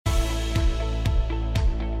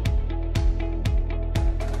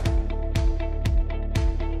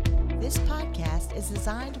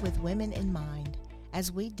designed with women in mind.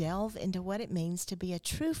 As we delve into what it means to be a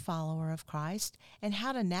true follower of Christ and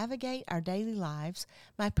how to navigate our daily lives,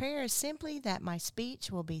 my prayer is simply that my speech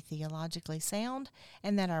will be theologically sound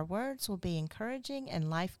and that our words will be encouraging and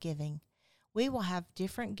life-giving. We will have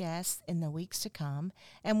different guests in the weeks to come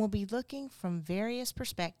and will be looking from various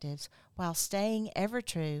perspectives while staying ever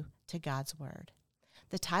true to God's Word.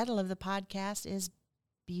 The title of the podcast is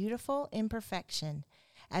Beautiful Imperfection.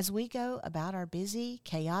 As we go about our busy,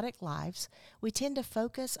 chaotic lives, we tend to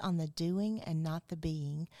focus on the doing and not the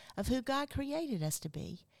being of who God created us to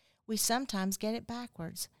be. We sometimes get it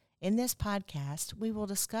backwards. In this podcast, we will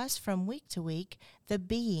discuss from week to week the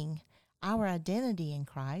being, our identity in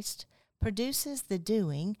Christ, produces the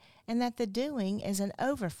doing, and that the doing is an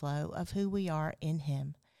overflow of who we are in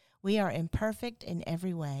Him. We are imperfect in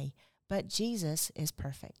every way, but Jesus is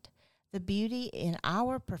perfect. The beauty in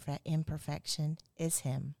our imperfection is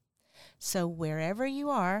Him. So wherever you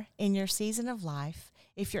are in your season of life,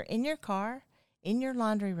 if you're in your car, in your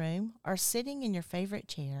laundry room, or sitting in your favorite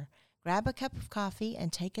chair, grab a cup of coffee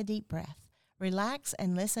and take a deep breath. Relax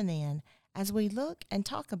and listen in as we look and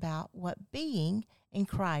talk about what being in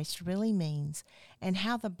Christ really means and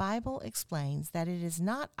how the Bible explains that it is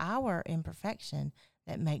not our imperfection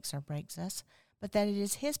that makes or breaks us, but that it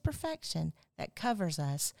is His perfection that covers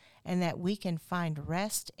us and that we can find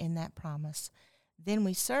rest in that promise. Then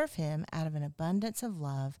we serve Him out of an abundance of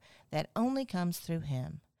love that only comes through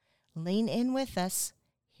Him. Lean in with us.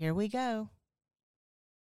 Here we go.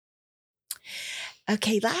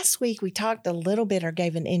 Okay, last week we talked a little bit or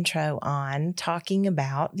gave an intro on talking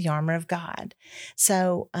about the armor of God.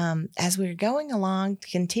 So as we're going along,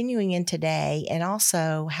 continuing in today, and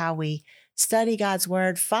also how we study God's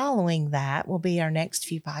Word following that will be our next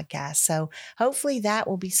few podcasts. So hopefully that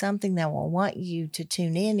will be something that will want you to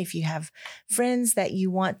tune in. If you have friends that you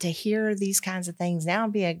want to hear these kinds of things, now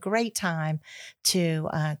would be a great time to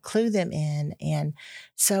clue them in. And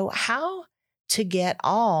so how to get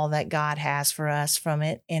all that God has for us from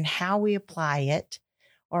it and how we apply it,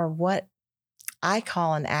 or what I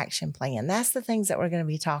call an action plan. That's the things that we're going to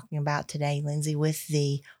be talking about today, Lindsay, with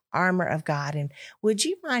the armor of God. And would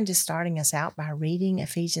you mind just starting us out by reading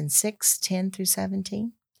Ephesians 6:10 through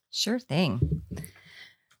 17? Sure thing.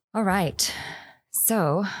 All right.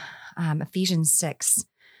 So Ephesians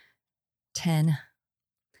 6:10.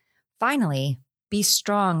 Finally, be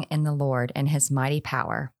strong in the Lord and His mighty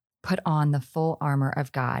power. Put on the full armor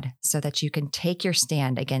of God so that you can take your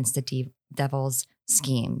stand against the devil's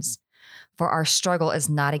schemes. For our struggle is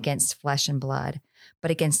not against flesh and blood,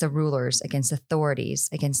 but against the rulers, against authorities,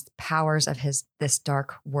 against the powers of this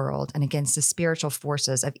dark world, and against the spiritual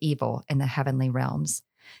forces of evil in the heavenly realms.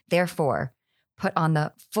 Therefore, put on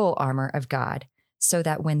the full armor of God, so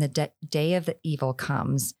that when the day of the evil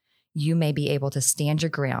comes, you may be able to stand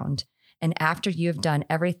your ground. And after you have done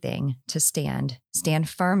everything to stand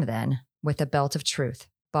firm then, with the belt of truth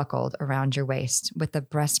buckled around your waist, with the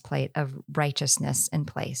breastplate of righteousness in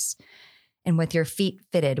place, and with your feet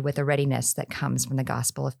fitted with the readiness that comes from the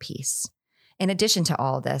gospel of peace. In addition to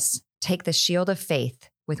all this, take the shield of faith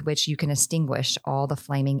with which you can extinguish all the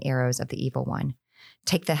flaming arrows of the evil one.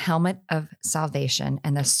 Take the helmet of salvation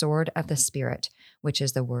and the sword of the Spirit, which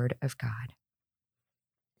is the word of God.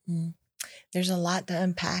 There's a lot to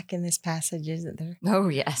unpack in this passage, isn't there? Oh,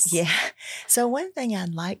 yes. Yeah. So one thing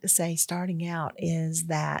I'd like to say starting out is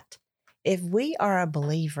that if we are a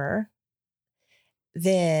believer,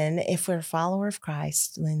 then if we're a follower of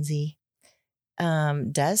Christ, Lindsay,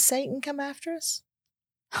 does Satan come after us?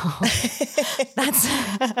 Oh, that's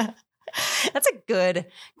a good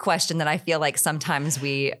question that I feel like sometimes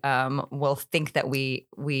we will think that we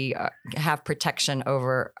have protection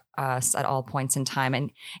over us at all points in time.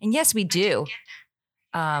 And yes, we do.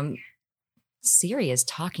 Siri is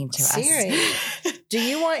talking to Siri, us. do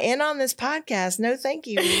you want in on this podcast? No, thank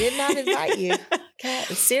you. We did not invite you. Okay.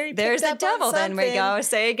 Siri, there's the devil. Then we go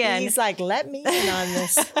say again. He's like, let me in on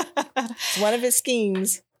this. It's one of his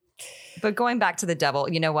schemes. But going back to the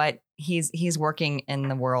devil, you know what? He's working in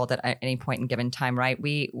the world at any point in given time, right?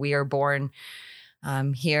 We are born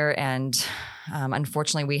here, and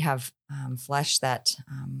unfortunately, we have flesh that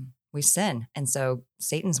we sin, and so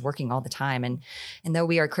Satan's working all the time. And though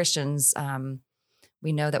we are Christians,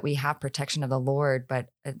 we know that we have protection of the Lord, but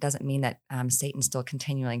it doesn't mean that Satan's still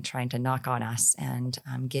continually trying to knock on us and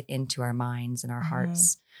get into our minds and our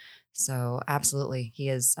hearts. So absolutely, he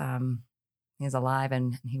is alive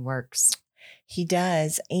and he works. He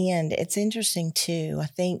does. And it's interesting too. I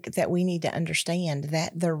think that we need to understand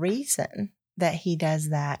that the reason that he does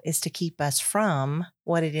that is to keep us from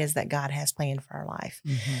what it is that God has planned for our life.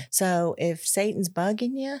 Mm-hmm. So if Satan's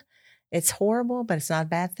bugging you It's horrible, but it's not a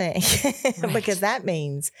bad thing Right. because that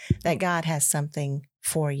means that God has something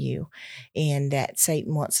for you and that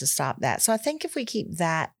Satan wants to stop that. So I think if we keep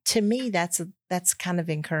that, to me, that's kind of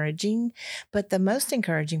encouraging. But the most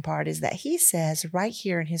encouraging part is that he says right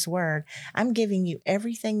here in his word, I'm giving you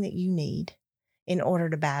everything that you need in order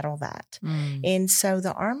to battle that. And so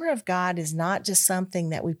the armor of God is not just something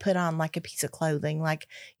that we put on like a piece of clothing, like,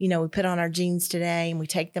 we put on our jeans today and we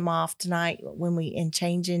take them off tonight and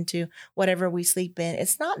change into whatever we sleep in.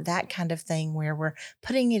 It's not that kind of thing where we're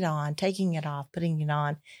putting it on, taking it off, putting it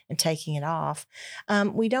on and taking it off.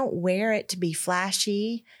 We don't wear it to be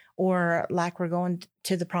flashy or like we're going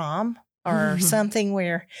to the prom or something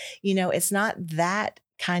where, it's not that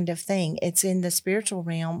kind of thing. It's in the spiritual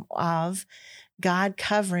realm of God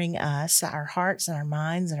covering us, our hearts and our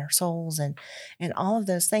minds and our souls and all of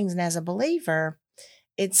those things. And as a believer,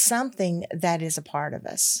 it's something that is a part of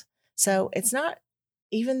us. So it's not,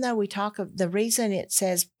 even though we talk of the reason it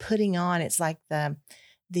says putting on, it's like the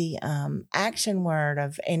action word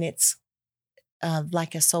of, and it's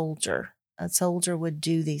like a soldier. A soldier would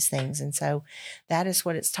do these things. And so that is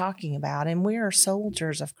what it's talking about. And we are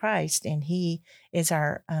soldiers of Christ, and he is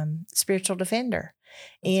our spiritual defender.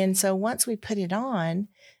 And so once we put it on,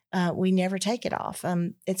 we never take it off.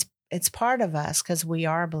 It's part of us because we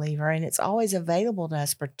are a believer, and it's always available to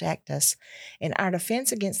us, protect us in our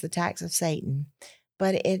defense against the attacks of Satan.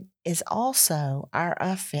 But it is also our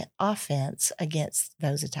offense against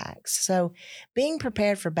those attacks. So being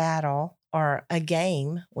prepared for battle, or a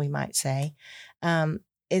game, we might say,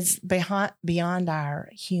 is beyond our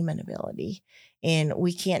human ability. And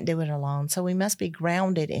we can't do it alone. So we must be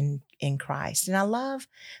grounded in Christ. And I love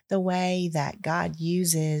the way that God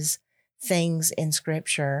uses things in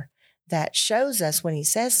Scripture that shows us when he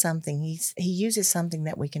says something, he uses something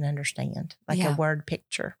that we can understand, like a word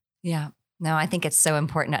picture. Yeah. No, I think it's so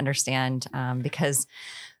important to understand because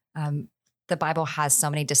the Bible has so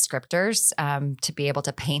many descriptors to be able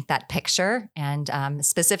to paint that picture, and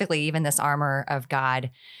specifically even this armor of God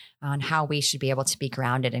on how we should be able to be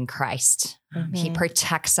grounded in Christ. He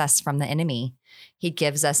protects us from the enemy. He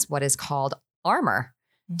gives us what is called armor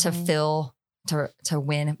to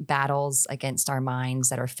win battles against our minds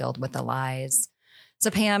that are filled with the lies.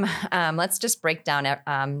 So Pam, let's just break down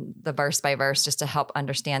the verse by verse just to help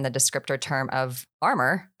understand the descriptor term of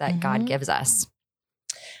armor that God gives us.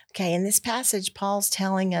 Okay, in this passage, Paul's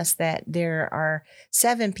telling us that there are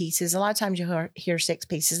 7 pieces. A lot of times you hear 6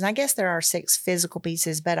 pieces, and I guess there are 6 physical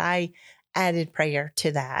pieces, but I added prayer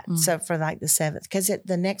to that. So for like the 7th, because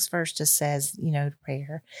the next verse just says,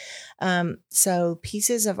 prayer. So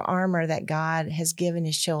pieces of armor that God has given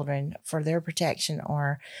his children for their protection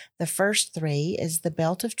are, the first 3 is the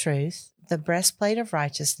belt of truth, the breastplate of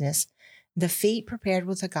righteousness, the feet prepared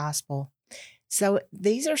with the gospel. So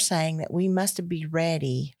these are saying that we must be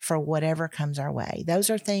ready for whatever comes our way. Those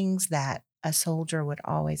are things that a soldier would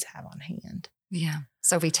always have on hand. Yeah.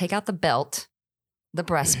 So if we take out the belt, the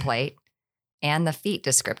breastplate, and the feet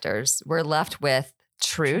descriptors, we're left with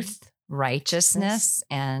truth, righteousness,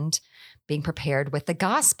 and being prepared with the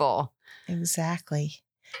gospel. Exactly.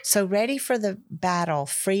 So ready for the battle,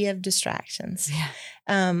 free of distractions.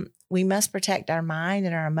 Yeah. We must protect our mind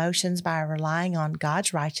and our emotions by relying on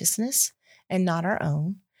God's righteousness and not our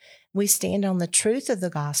own. We stand on the truth of the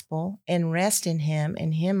gospel and rest in him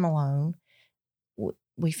and him alone.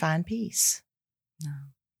 We find peace. No,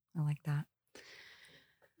 I like that.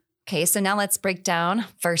 Okay, so now let's break down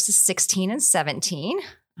verses 16 and 17.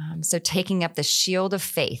 So taking up the shield of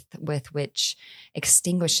faith with which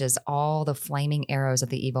extinguishes all the flaming arrows of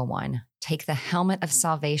the evil one. Take the helmet of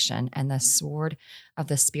salvation and the sword of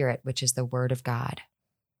the Spirit, which is the word of God.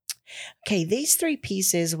 Okay, these 3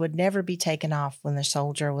 pieces would never be taken off when the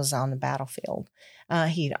soldier was on the battlefield.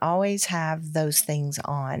 He'd always have those things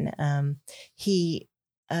on.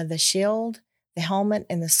 The shield, the helmet,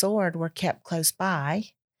 and the sword were kept close by.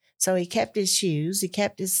 So he kept his shoes, he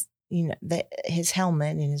kept his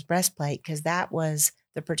helmet and his breastplate, because that was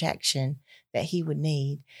the protection that he would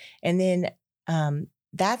need. And then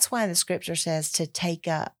that's why the scripture says to take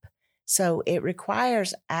up. So it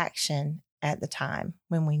requires action at the time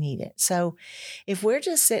when we need it. So if we're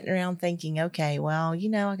just sitting around thinking, okay, well,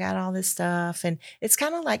 I got all this stuff, and it's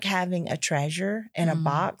kind of like having a treasure in a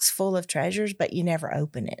box full of treasures, but you never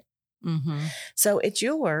open it. So it's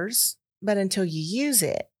yours, but until you use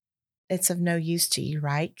it, it's of no use to you,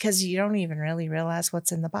 right? Because you don't even really realize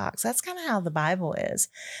what's in the box. That's kind of how the Bible is.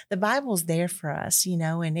 The Bible's there for us,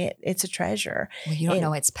 and it's a treasure. Well, you don't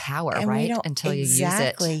know its power, and right? Until you use it.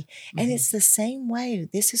 Exactly. And it's the same way.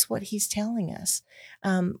 This is what he's telling us.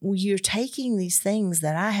 You're taking these things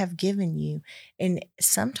that I have given you, and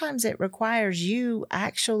sometimes it requires you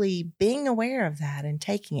actually being aware of that and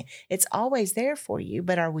taking it. It's always there for you,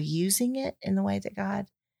 but are we using it in the way that God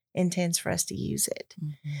intends for us to use it?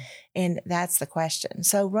 Mm-hmm. And that's the question.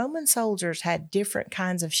 So Roman soldiers had different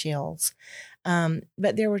kinds of shields,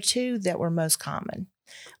 but there were two that were most common.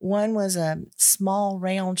 One was a small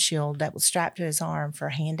round shield that was strapped to his arm for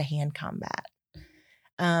hand-to-hand combat.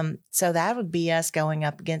 So that would be us going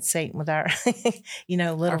up against Satan with our,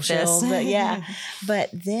 little shield. But yeah. But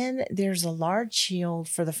then there's a large shield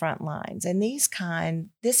for the front lines. And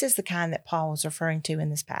this is the kind that Paul was referring to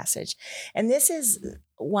in this passage. And this is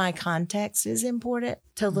why context is important,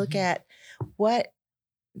 to look at what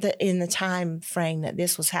in the time frame that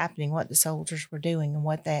this was happening, what the soldiers were doing and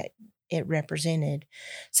what that it represented.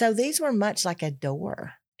 So these were much like a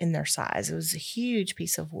door in their size. It was a huge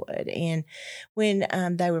piece of wood. And when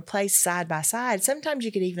they were placed side by side, sometimes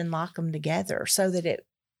you could even lock them together so that it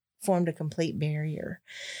formed a complete barrier.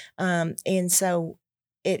 And so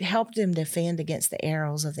it helped them defend against the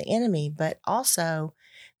arrows of the enemy, but also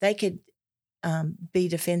they could be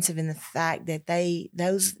defensive in the fact that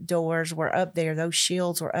those doors were up there, those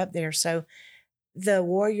shields were up there. So the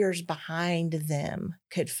warriors behind them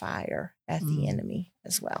could fire at the enemy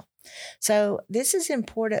as well. So this is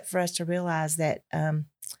important for us to realize that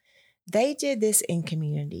they did this in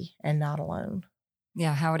community and not alone.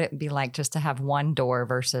 Yeah. How would it be like just to have one door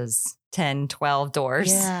versus 10, 12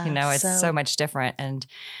 doors? Yeah, It's so much different. And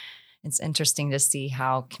it's interesting to see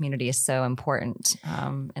how community is so important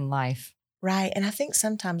in life. Right. And I think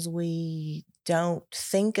sometimes we don't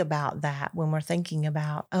think about that when we're thinking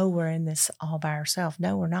about, we're in this all by ourselves.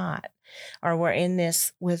 No, we're not. Or we're in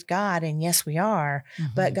this with God. And yes, we are.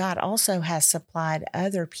 But God also has supplied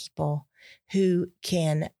other people who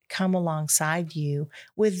can come alongside you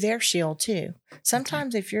with their shield too.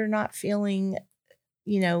 Sometimes if you're not feeling,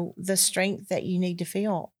 the strength that you need to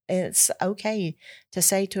feel, it's okay to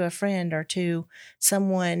say to a friend or to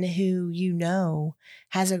someone who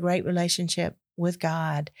has a great relationship with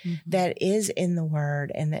God, that is in the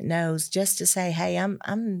Word and that knows, just to say, hey, I'm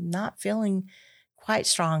not feeling quite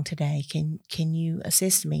strong today. Can you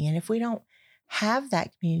assist me? And if we don't have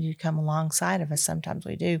that community to come alongside of us, sometimes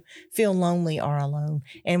we do feel lonely or alone,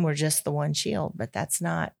 and we're just the one shield. But that's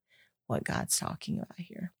not what God's talking about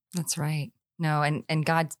here. That's right. No, and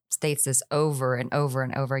God states this over and over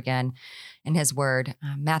and over again in his word.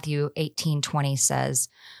 Matthew 18:20 says,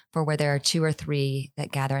 "For where there are 2 or 3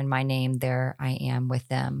 that gather in my name, there I am with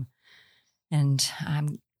them." And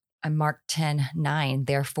Mark 10:9,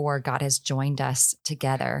 "Therefore God has joined us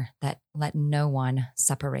together, that let no one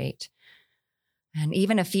separate." And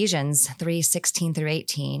even Ephesians 3:16 through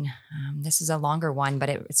 18, this is a longer one, but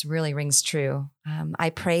it really rings true.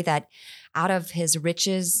 "I pray that out of his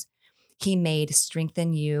riches he made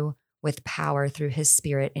strengthen you with power through his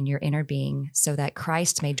Spirit in your inner being, so that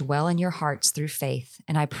Christ may dwell in your hearts through faith.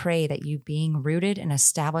 And I pray that you, being rooted and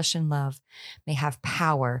established in love, may have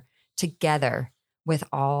power together with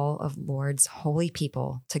all of Lord's holy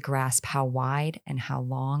people to grasp how wide and how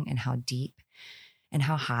long and how deep and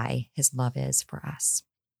how high his love is for us."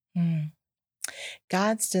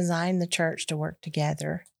 God's designed the church to work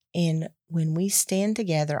together. And when we stand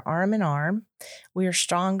together, arm in arm, we are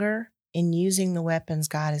stronger in using the weapons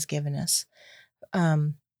God has given us.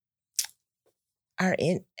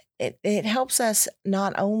 It helps us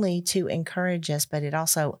not only to encourage us, but it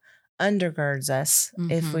also undergirds us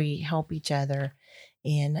if we help each other.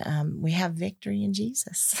 And we have victory in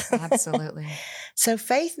Jesus. Absolutely. So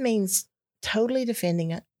faith means totally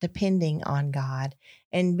depending on God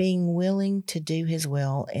and being willing to do his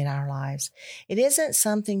will in our lives. It isn't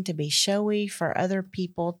something to be showy for other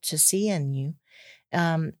people to see in you.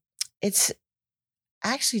 It's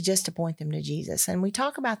actually just to point them to Jesus. And we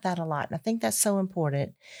talk about that a lot. And I think that's so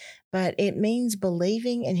important. But it means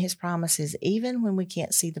believing in his promises, even when we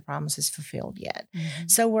can't see the promises fulfilled yet.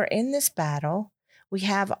 So we're in this battle. We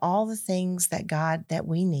have all the things that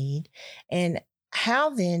we need. And how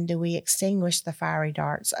then do we extinguish the fiery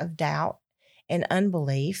darts of doubt and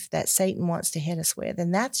unbelief that Satan wants to hit us with?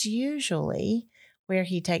 And that's usually where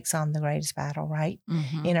he takes on the greatest battle, right?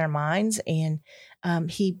 In our minds. And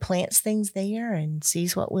he plants things there and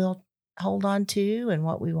sees what we'll hold on to and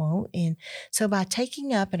what we won't. And so by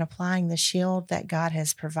taking up and applying the shield that God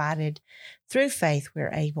has provided through faith,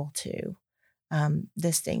 we're able to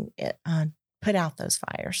put out those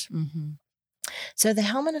fires. Mm-hmm. So the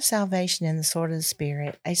helmet of salvation and the sword of the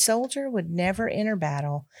Spirit, a soldier would never enter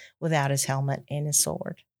battle without his helmet and his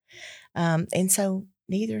sword. And so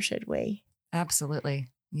neither should we. Absolutely.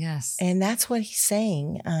 Yes. And that's what he's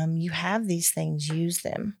saying. You have these things, use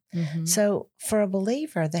them. Mm-hmm. So for a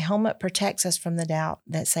believer, the helmet protects us from the doubt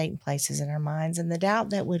that Satan places in our minds, and the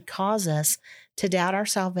doubt that would cause us to doubt our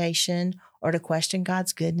salvation or to question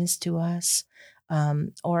God's goodness to us,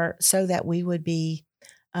 or so that we would be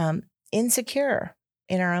insecure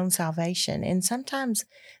in our own salvation. And sometimes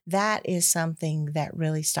that is something that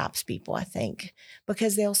really stops people, I think,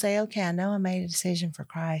 because they'll say, okay, I know I made a decision for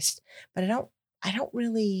Christ, but I don't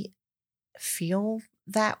really feel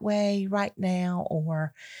that way right now,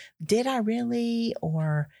 or did I really?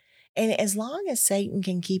 And as long as Satan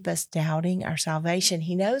can keep us doubting our salvation,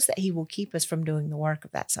 he knows that he will keep us from doing the work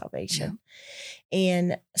of that salvation. Yeah.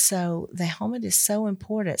 And so the helmet is so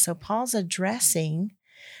important. So Paul's addressing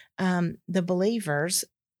the believers.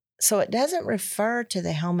 So it doesn't refer to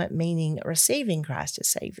the helmet meaning receiving Christ as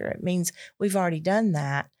Savior. It means we've already done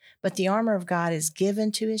that, but the armor of God is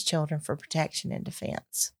given to his children for protection and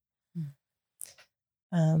defense.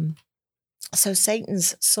 So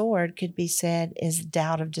Satan's sword could be said is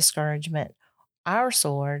doubt of discouragement. Our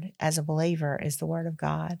sword as a believer is the word of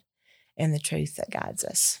God and the truth that guides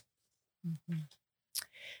us. Mm-hmm.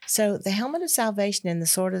 So the helmet of salvation and the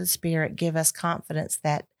sword of the Spirit give us confidence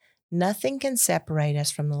that nothing can separate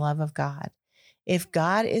us from the love of God. If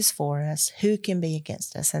God is for us, who can be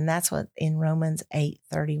against us? And that's what in Romans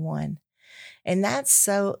 8:31. And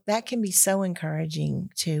that can be so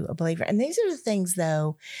encouraging to a believer. And these are the things,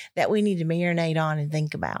 though, that we need to marinate on and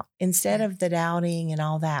think about. Instead of the doubting and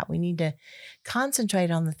all that, we need to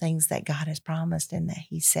concentrate on the things that God has promised and that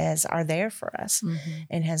he says are there for us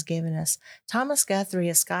and has given us. Thomas Guthrie,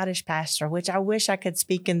 a Scottish pastor, which I wish I could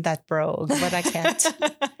speak in that brogue, but I can't,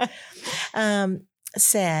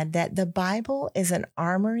 said that the Bible is an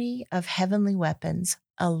armory of heavenly weapons,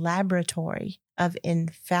 a laboratory of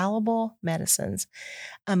infallible medicines,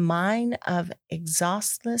 a mine of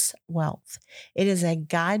exhaustless wealth. It is a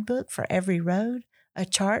guidebook for every road, a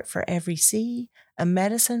chart for every sea, a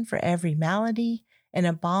medicine for every malady, and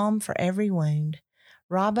a balm for every wound.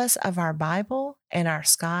 Rob us of our Bible, and our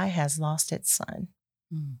sky has lost its sun.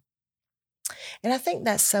 And I think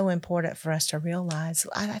that's so important for us to realize.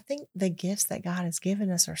 I think the gifts that God has given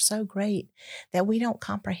us are so great that we don't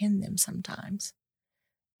comprehend them sometimes.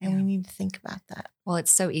 And we need to think about that. Well,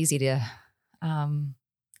 it's so easy to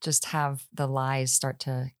just have the lies start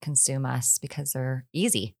to consume us because they're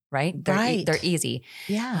easy, right? They're easy.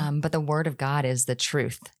 Yeah. But the word of God is the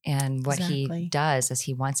truth. And what he does is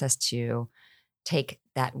he wants us to take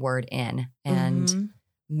that word in and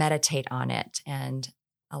meditate on it and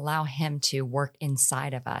allow him to work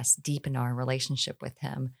inside of us, deepen our relationship with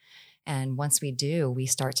him. And once we do, we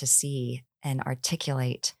start to see and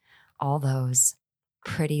articulate all those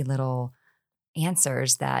pretty little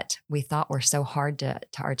answers that we thought were so hard to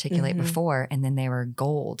articulate before, and then they were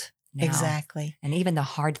gold now. Exactly. And even the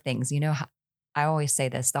hard things, I always say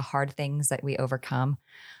this, the hard things that we overcome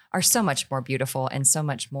are so much more beautiful and so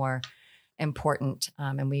much more important.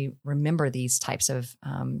 And we remember these types of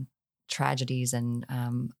tragedies and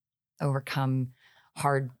overcome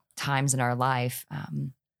hard times in our life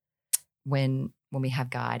when we have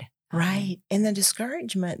God. Right. And the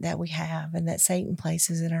discouragement that we have and that Satan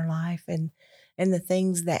places in our life and the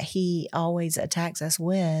things that he always attacks us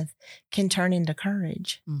with can turn into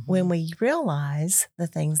courage when we realize the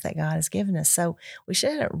things that God has given us. So we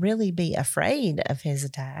shouldn't really be afraid of his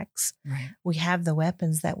attacks. Right. We have the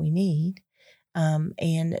weapons that we need.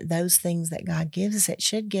 And those things that God gives us, it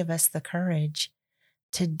should give us the courage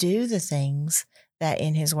to do the things that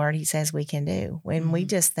in his word he says we can do. When we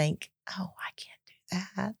just think, oh, I can't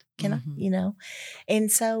that. Can I,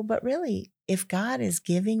 And so, but really, if God is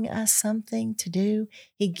giving us something to do,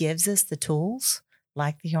 he gives us the tools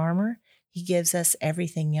like the armor. He gives us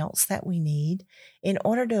everything else that we need in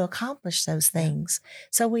order to accomplish those things.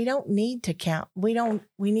 So we don't need to count. We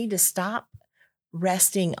need to stop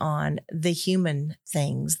resting on the human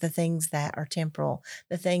things, the things that are temporal,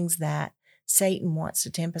 the things that Satan wants to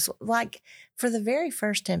tempt us. Like for the very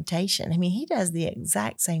first temptation, I mean, he does the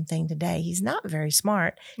exact same thing today. He's not very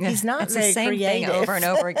smart. He's not it's very the same creative. Thing over and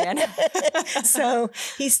over again. So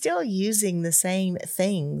he's still using the same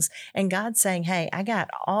things. And God's saying, hey, I got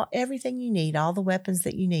everything you need, all the weapons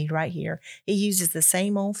that you need right here. He uses the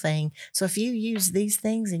same old thing. So if you use these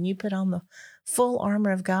things and you put on the full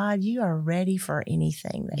armor of God, you are ready for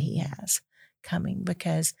anything that he has coming,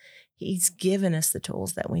 because he's given us the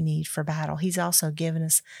tools that we need for battle. He's also given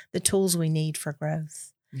us the tools we need for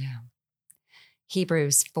growth. Yeah.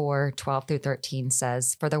 Hebrews 4:12-13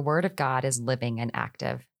 says, "For the word of God is living and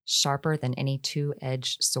active, sharper than any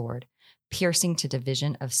two-edged sword, piercing to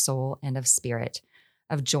division of soul and of spirit,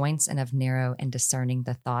 of joints and of marrow, and discerning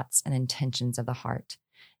the thoughts and intentions of the heart.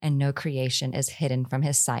 And no creation is hidden from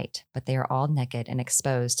his sight, but they are all naked and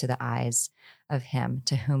exposed to the eyes of him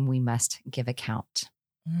to whom we must give account."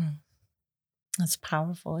 That's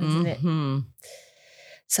powerful, isn't it?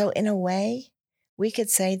 So in a way, we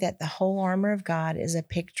could say that the whole armor of God is a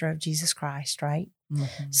picture of Jesus Christ, right?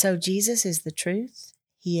 So Jesus is the truth.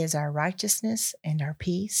 He is our righteousness and our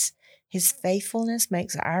peace. His faithfulness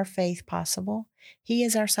makes our faith possible. He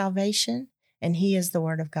is our salvation, and he is the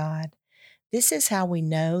word of God. This is how we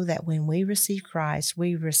know that when we receive Christ,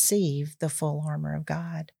 we receive the full armor of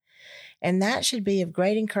God. And that should be of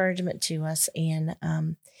great encouragement to us. And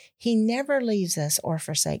he never leaves us or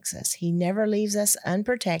forsakes us. He never leaves us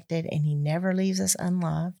unprotected, and he never leaves us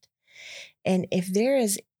unloved. And if there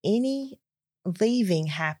is any leaving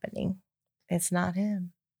happening, it's not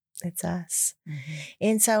him. It's us.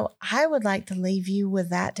 And so I would like to leave you with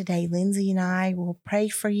that today. Lindsay and I will pray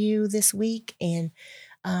for you this week and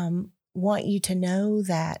want you to know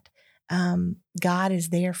that God is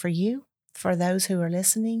there for you, for those who are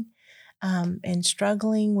listening and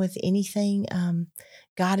struggling with anything.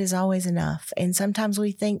 God is always enough. And sometimes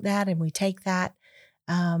we think that and we take that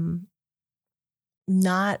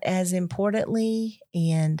not as importantly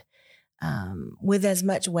and with as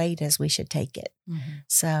much weight as we should take it.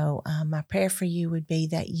 So my prayer for you would be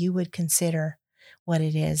that you would consider what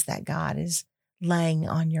it is that God is laying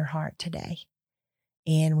on your heart today.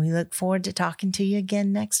 And we look forward to talking to you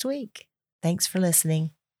again next week. Thanks for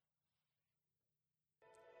listening.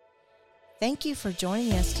 Thank you for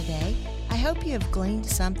joining us today. I hope you have gleaned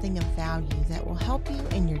something of value that will help you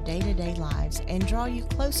in your day-to-day lives and draw you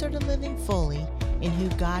closer to living fully in who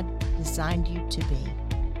God designed you to be.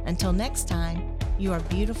 Until next time, you are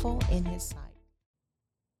beautiful in his sight.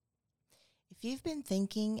 If you've been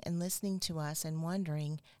thinking and listening to us and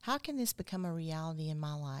wondering, how can this become a reality in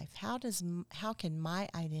my life? How can my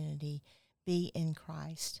identity be in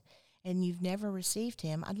Christ? And you've never received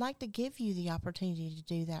him, I'd like to give you the opportunity to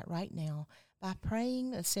do that right now by praying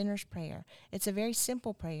the sinner's prayer. It's a very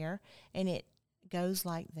simple prayer, and it goes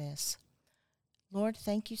like this. Lord,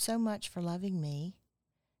 thank you so much for loving me.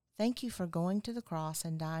 Thank you for going to the cross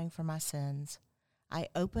and dying for my sins. I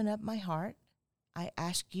open up my heart. I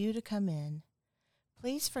ask you to come in.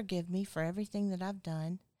 Please forgive me for everything that I've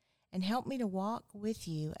done and help me to walk with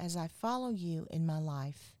you as I follow you in my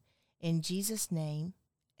life. In Jesus' name,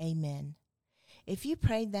 amen. If you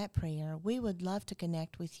prayed that prayer, we would love to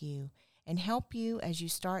connect with you and help you as you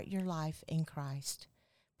start your life in Christ.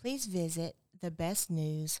 Please visit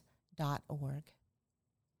thebestnews.org.